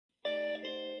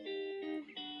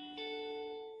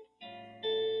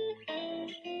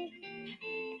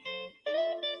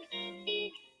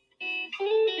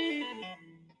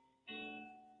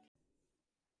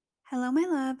Hello,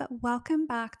 my love. Welcome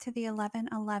back to the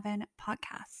 1111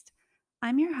 podcast.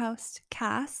 I'm your host,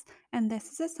 Cass, and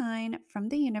this is a sign from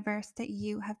the universe that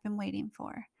you have been waiting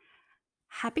for.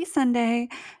 Happy Sunday.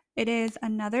 It is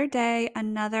another day,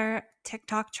 another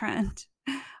TikTok trend.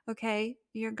 Okay,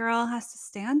 your girl has to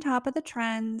stay on top of the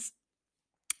trends.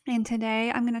 And today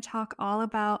I'm going to talk all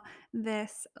about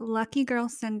this lucky girl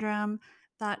syndrome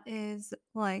that is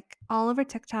like all over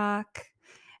TikTok.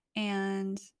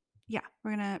 And yeah,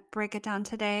 we're going to break it down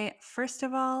today. First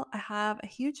of all, I have a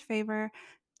huge favor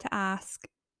to ask.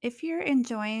 If you're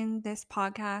enjoying this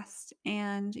podcast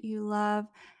and you love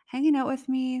hanging out with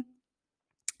me,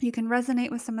 you can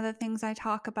resonate with some of the things I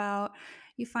talk about.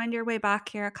 You find your way back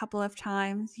here a couple of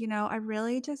times. I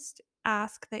really just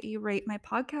ask that you rate my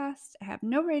podcast. I have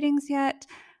no ratings yet.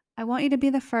 I want you to be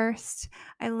the first.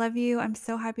 I love you. I'm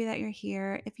so happy that you're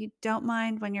here. If you don't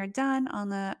mind, when you're done on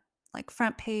the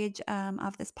front page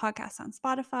of this podcast on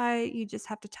Spotify, you just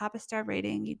have to tap a star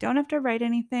rating. You don't have to write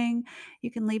anything.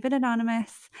 You can leave it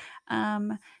anonymous.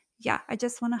 Um, yeah, I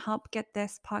just want to help get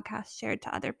this podcast shared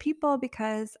to other people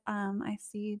because I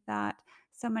see that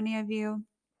so many of you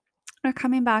are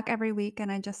coming back every week, and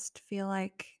I just feel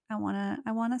like I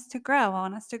want us to grow. I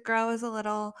want us to grow as a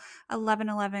little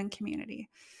 1111 community.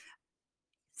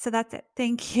 So that's it.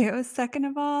 Thank you. Second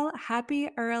of all, happy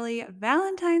early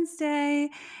Valentine's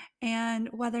Day. And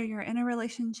whether you're in a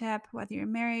relationship, whether you're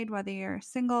married, whether you're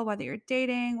single, whether you're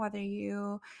dating, whether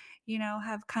you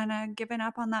have kind of given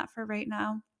up on that for right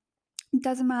now, it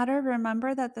doesn't matter.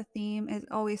 Remember that the theme is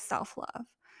always self-love.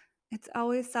 It's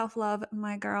always self-love,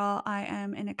 my girl. I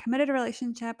am in a committed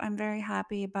relationship. I'm very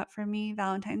happy, but for me,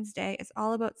 Valentine's Day is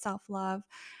all about self-love.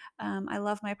 I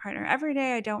love my partner every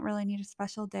day. I don't really need a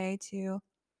special day to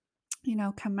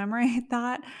commemorate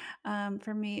that.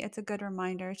 For me, it's a good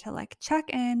reminder to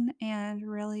check in and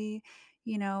really,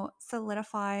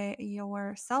 solidify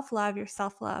your self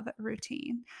love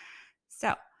routine.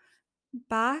 So,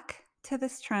 back to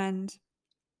this trend.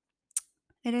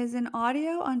 It is an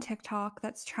audio on TikTok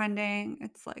that's trending.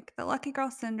 It's like the lucky girl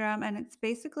syndrome, and it's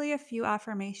basically a few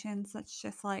affirmations that's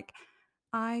just like,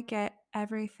 I get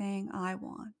everything I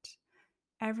want.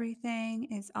 Everything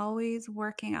is always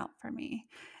working out for me,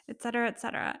 et cetera, et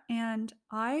cetera. And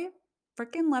I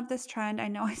freaking love this trend. I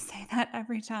know I say that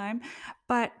every time,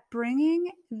 but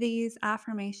bringing these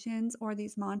affirmations or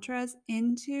these mantras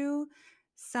into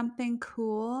something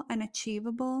cool and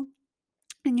achievable,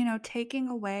 and taking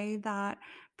away that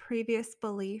previous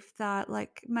belief that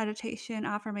meditation,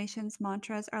 affirmations,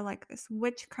 mantras are like this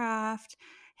witchcraft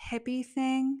hippie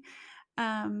thing.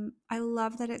 I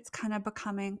love that it's kind of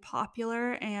becoming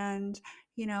popular, and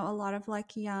a lot of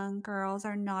young girls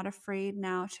are not afraid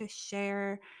now to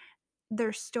share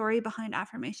their story behind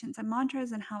affirmations and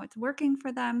mantras and how it's working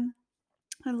for them.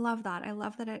 I love that. I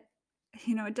love that it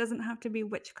doesn't have to be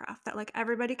witchcraft, that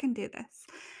everybody can do this.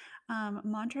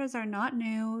 Mantras are not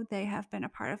new. They have been a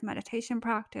part of meditation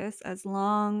practice as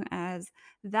long as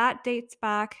that dates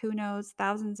back, who knows,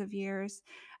 thousands of years.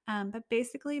 But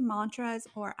basically, mantras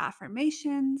or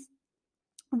affirmations,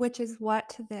 which is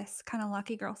what this kind of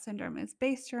lucky girl syndrome is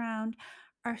based around,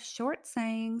 are short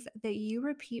sayings that you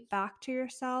repeat back to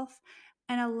yourself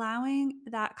and allowing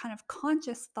that kind of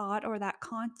conscious thought or that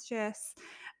conscious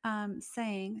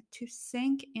saying to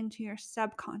sink into your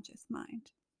subconscious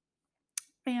mind.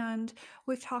 And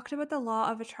we've talked about the law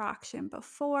of attraction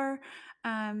before,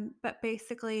 but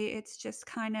basically, it's just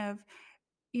kind of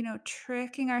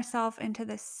tricking ourselves into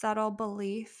this subtle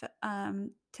belief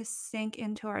to sink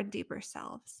into our deeper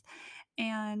selves.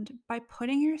 And by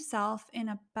putting yourself in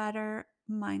a better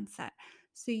mindset.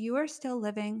 So you are still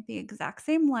living the exact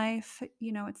same life,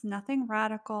 it's nothing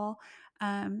radical,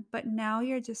 but now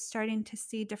you're just starting to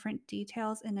see different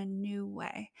details in a new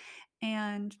way.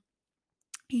 And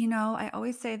I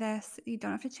always say this, you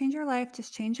don't have to change your life,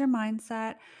 just change your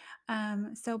mindset.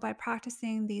 So by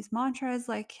practicing these mantras,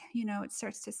 it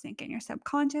starts to sink in your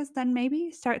subconscious, then maybe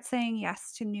you start saying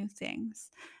yes to new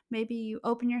things. Maybe you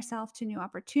open yourself to new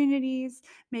opportunities.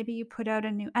 Maybe you put out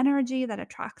a new energy that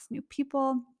attracts new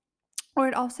people. Or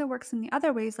it also works in the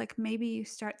other ways, like maybe you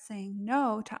start saying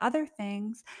no to other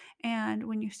things. And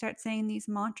when you start saying these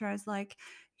mantras,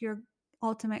 your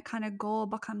ultimate kind of goal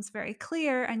becomes very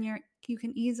clear, and you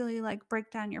can easily break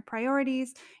down your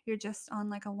priorities. You're just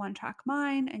on a one track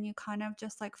mind, and you kind of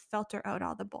just filter out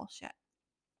all the bullshit.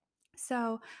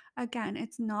 So again,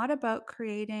 it's not about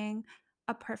creating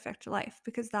a perfect life,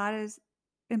 because that is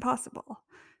impossible.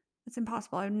 It's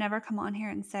impossible. I would never come on here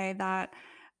and say that,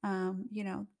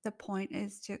 the point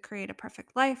is to create a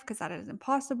perfect life, because that is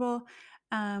impossible.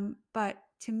 But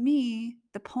to me,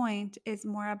 the point is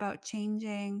more about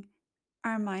changing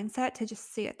our mindset to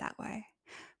just see it that way.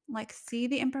 Like, see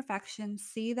the imperfections,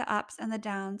 see the ups and the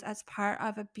downs as part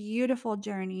of a beautiful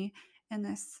journey in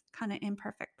this kind of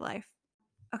imperfect life.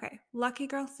 Okay, lucky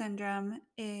girl syndrome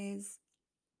is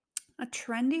a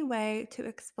trendy way to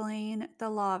explain the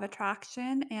law of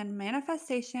attraction and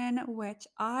manifestation, which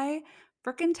I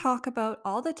freaking talk about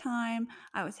all the time.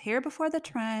 I was here before the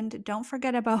trend. Don't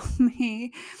forget about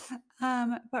me.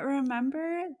 But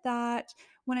remember that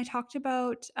when I talked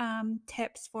about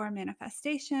tips for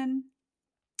manifestation,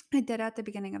 I did at the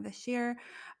beginning of this year.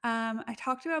 I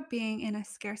talked about being in a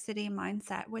scarcity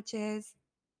mindset, which is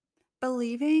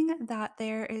believing that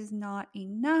there is not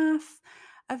enough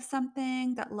of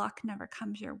something, that luck never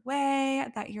comes your way,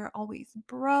 that you're always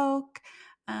broke,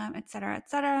 et cetera, et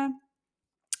cetera.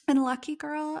 And lucky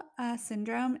girl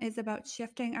syndrome is about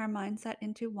shifting our mindset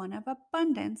into one of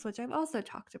abundance, which I've also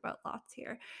talked about lots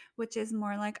here, which is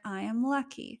more like I am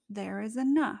lucky, there is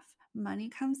enough, money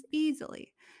comes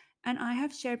easily. And I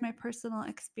have shared my personal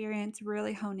experience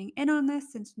really honing in on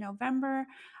this since November.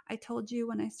 I told you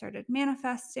when I started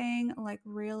manifesting, like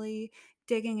really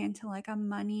digging into like a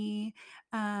money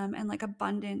and like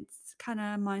abundance kind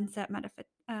of mindset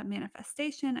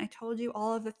manifestation. I told you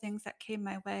all of the things that came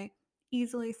my way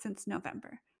easily since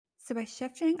November. So, by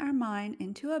shifting our mind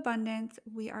into abundance,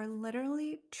 we are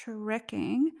literally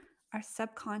tricking our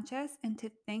subconscious into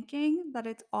thinking that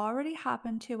it's already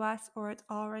happened to us or it's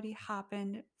already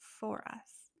happened for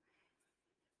us.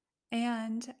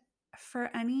 And for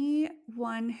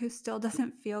anyone who still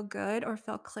doesn't feel good or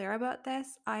feel clear about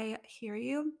this, I hear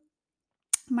you.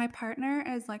 My partner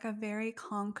is like a very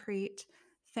concrete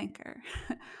thinker.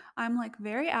 I'm like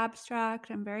very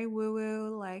abstract. I'm very woo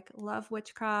woo, like love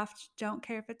witchcraft, don't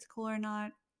care if it's cool or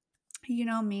not. You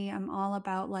know me, I'm all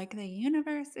about like the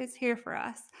universe is here for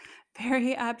us.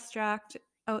 Very abstract,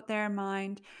 out there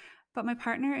mind. But my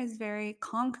partner is very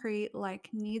concrete, like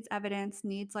needs evidence,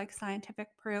 needs like scientific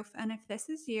proof. And if this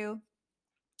is you,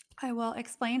 I will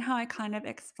explain how I kind of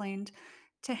explained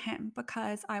to him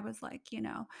because I was like,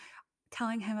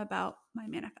 telling him about my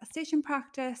manifestation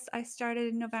practice I started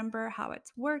in November, how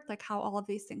it's worked, like how all of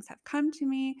these things have come to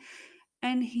me.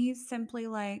 And he's simply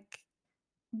like,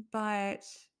 but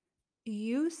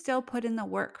you still put in the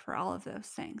work for all of those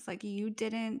things. Like you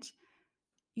didn't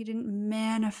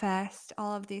manifest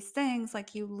all of these things.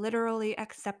 Like you literally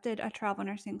accepted a travel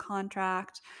nursing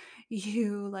contract.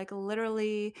 You like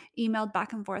literally emailed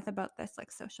back and forth about this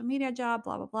like social media job,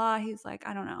 blah blah blah. He's like,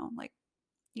 I don't know, like,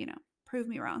 prove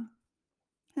me wrong.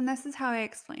 And this is how I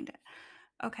explained it.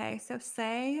 Okay, so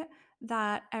say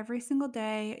that every single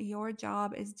day your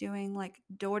job is doing like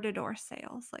door to door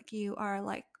sales. Like you are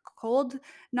like cold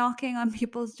knocking on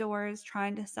people's doors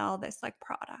trying to sell this like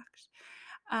product.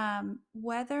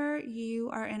 Whether you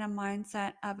are in a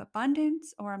mindset of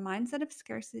abundance or a mindset of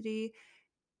scarcity,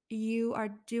 you are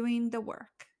doing the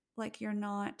work. Like you're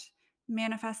not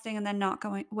manifesting and then not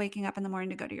going waking up in the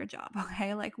morning to go to your job.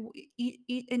 Okay, like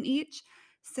in each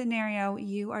scenario,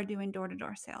 you are doing door to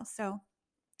door sales. So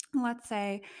let's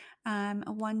say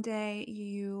one day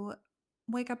you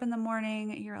wake up in the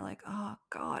morning, you're like, oh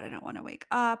God, I don't want to wake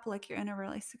up. Like you're in a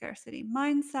really scarcity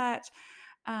mindset.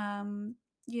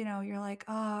 You're like,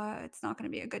 oh, it's not going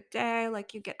to be a good day.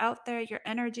 Like you get out there, your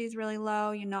energy is really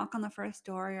low. You knock on the first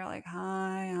door, you're like,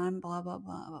 hi, I'm blah, blah,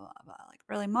 blah, blah, blah, blah. Like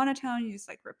really monotone. You just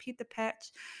like repeat the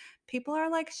pitch. People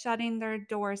are like shutting their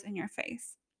doors in your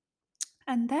face.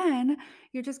 And then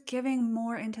you're just giving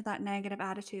more into that negative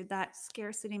attitude, that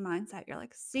scarcity mindset. You're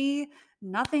like, see,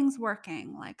 nothing's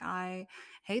working. Like, I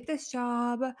hate this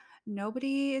job.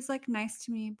 Nobody is like nice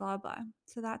to me, blah, blah.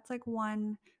 So that's like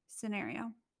one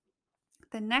scenario.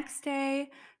 The next day,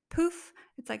 poof,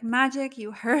 it's like magic.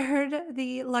 You heard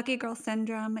the lucky girl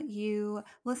syndrome. You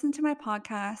listened to my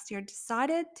podcast. You're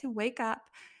decided to wake up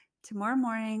tomorrow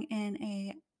morning in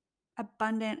a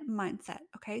abundant mindset.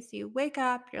 Okay. So you wake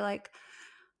up, you're like,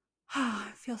 oh,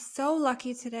 I feel so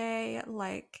lucky today.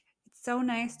 Like, it's so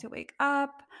nice to wake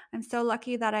up. I'm so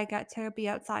lucky that I get to be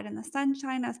outside in the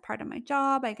sunshine as part of my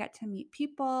job. I get to meet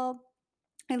people.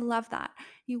 I love that.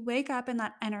 You wake up in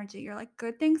that energy. You're like,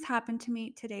 good things happen to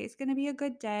me. Today's going to be a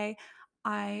good day.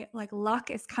 I like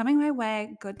luck is coming my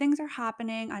way. Good things are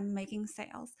happening. I'm making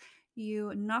sales.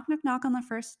 You knock, knock, knock on the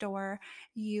first door.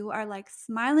 You are like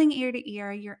smiling ear to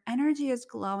ear. Your energy is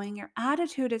glowing. Your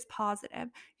attitude is positive.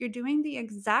 You're doing the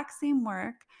exact same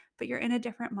work, but you're in a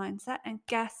different mindset. And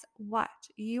guess what?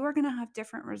 You are going to have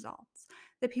different results.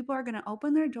 The people are going to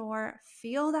open their door,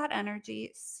 feel that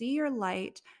energy, see your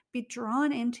light, be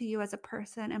drawn into you as a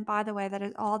person. And by the way, that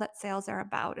is all that sales are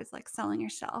about, is like selling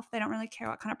yourself. They don't really care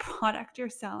what kind of product you're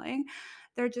selling.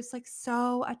 They're just like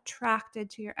so attracted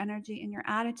to your energy and your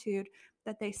attitude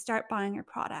that they start buying your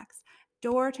products.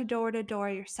 Door to door to door,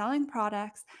 you're selling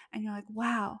products and you're like,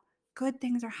 wow, good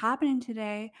things are happening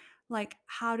today. Like,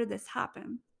 how did this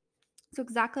happen? So,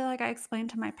 exactly like I explained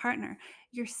to my partner,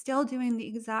 you're still doing the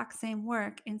exact same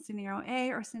work in scenario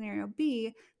A or scenario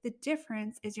B. The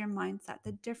difference is your mindset,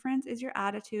 the difference is your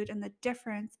attitude, and the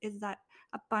difference is that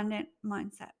abundant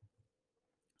mindset.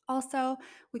 Also,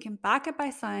 we can back it by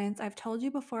science. I've told you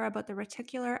before about the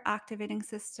reticular activating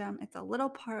system. It's a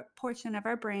little portion of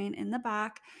our brain in the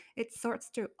back. It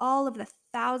sorts through all of the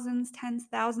thousands, tens,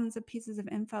 thousands of pieces of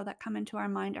info that come into our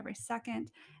mind every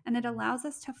second. And it allows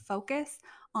us to focus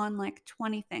on like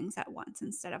 20 things at once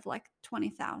instead of like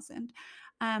 20,000.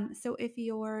 So if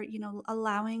you're,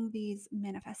 allowing these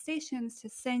manifestations to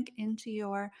sink into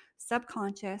your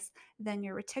subconscious, then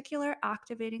your reticular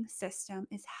activating system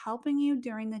is helping you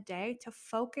during the day to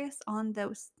focus on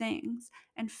those things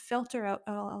and filter out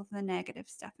all of the negative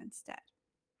stuff instead.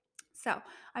 So,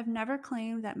 I've never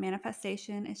claimed that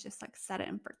manifestation is just like set it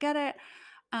and forget it.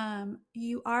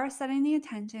 You are setting the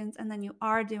intentions and then you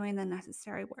are doing the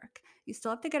necessary work. You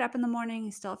still have to get up in the morning,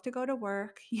 you still have to go to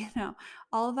work,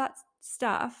 all of that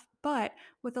stuff. But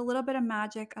with a little bit of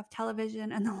magic of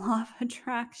television and the law of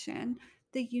attraction,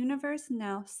 the universe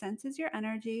now senses your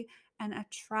energy and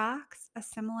attracts a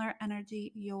similar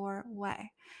energy your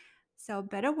way. So, a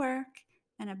bit of work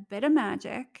and a bit of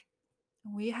magic,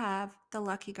 we have the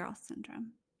lucky girl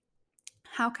syndrome.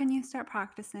 How can you start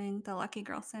practicing the lucky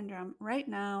girl syndrome right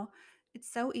now?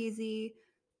 It's so easy,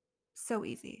 so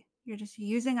easy. You're just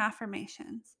using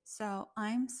affirmations. So,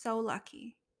 I'm so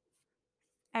lucky.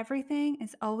 Everything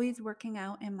is always working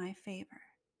out in my favor.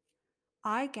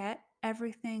 I get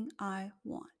everything I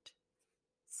want.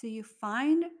 So, you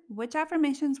find which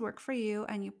affirmations work for you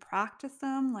and you practice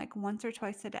them like once or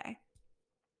twice a day.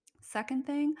 Second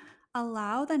thing,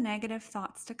 allow the negative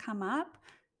thoughts to come up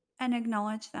and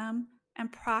acknowledge them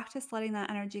and practice letting that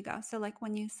energy go. So, like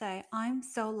when you say, I'm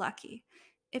so lucky,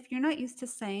 if you're not used to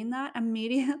saying that,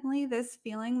 immediately this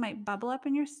feeling might bubble up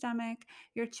in your stomach,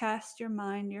 your chest, your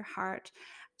mind, your heart,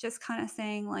 just kind of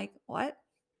saying, like, what?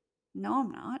 No,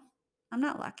 I'm not. I'm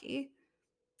not lucky.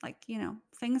 Like,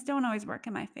 things don't always work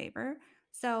in my favor.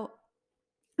 So,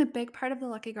 a big part of the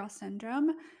lucky girl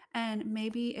syndrome, and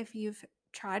maybe if you've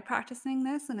tried practicing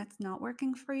this and it's not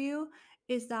working for you,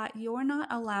 is that you're not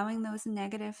allowing those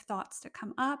negative thoughts to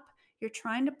come up. You're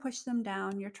trying to push them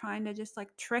down. You're trying to just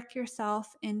like trick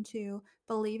yourself into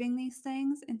believing these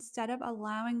things instead of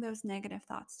allowing those negative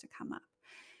thoughts to come up.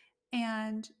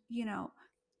 And,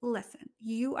 listen,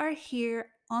 you are here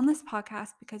on this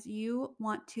podcast because you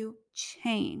want to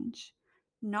change,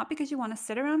 not because you want to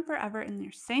sit around forever in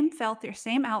your same filth, your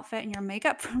same outfit, and your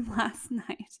makeup from last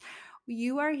night.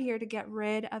 You are here to get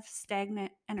rid of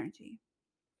stagnant energy.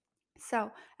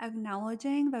 So,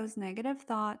 acknowledging those negative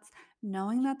thoughts,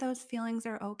 knowing that those feelings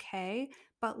are okay,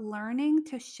 but learning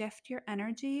to shift your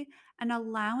energy and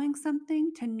allowing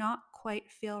something to not quite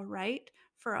feel right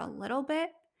for a little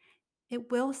bit, it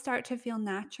will start to feel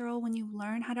natural when you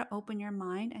learn how to open your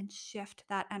mind and shift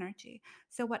that energy.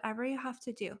 So, whatever you have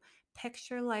to do,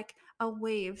 picture like a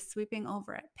wave sweeping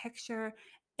over it, picture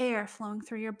air flowing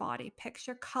through your body,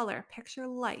 picture color, picture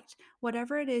light,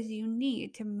 whatever it is you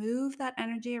need to move that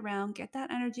energy around, get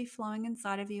that energy flowing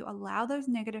inside of you, allow those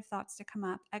negative thoughts to come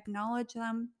up, acknowledge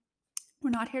them. We're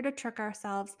not here to trick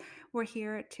ourselves. We're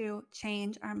here to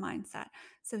change our mindset.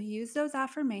 So use those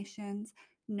affirmations.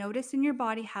 Notice in your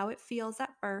body how it feels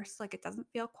at first, like it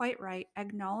doesn't feel quite right.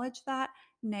 Acknowledge that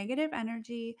negative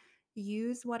energy.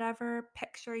 Use whatever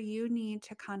picture you need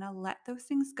to kind of let those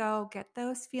things go, get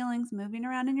those feelings moving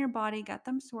around in your body, get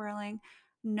them swirling,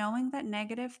 knowing that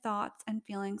negative thoughts and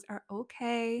feelings are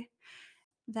okay.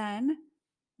 Then,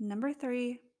 number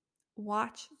three,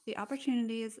 watch the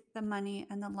opportunities, the money,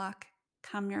 and the luck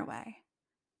come your way.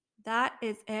 That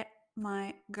is it,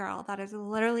 my girl. That is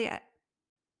literally it.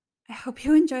 I hope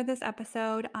you enjoyed this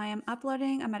episode. I am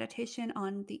uploading a meditation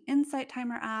on the Insight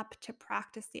Timer app to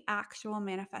practice the actual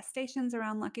manifestations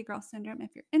around Lucky Girl Syndrome.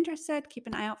 If you're interested, keep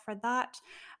an eye out for that.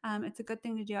 It's a good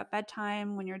thing to do at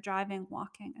bedtime, when you're driving,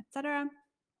 walking, etc.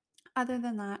 Other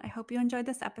than that, I hope you enjoyed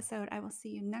this episode. I will see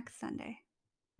you next Sunday.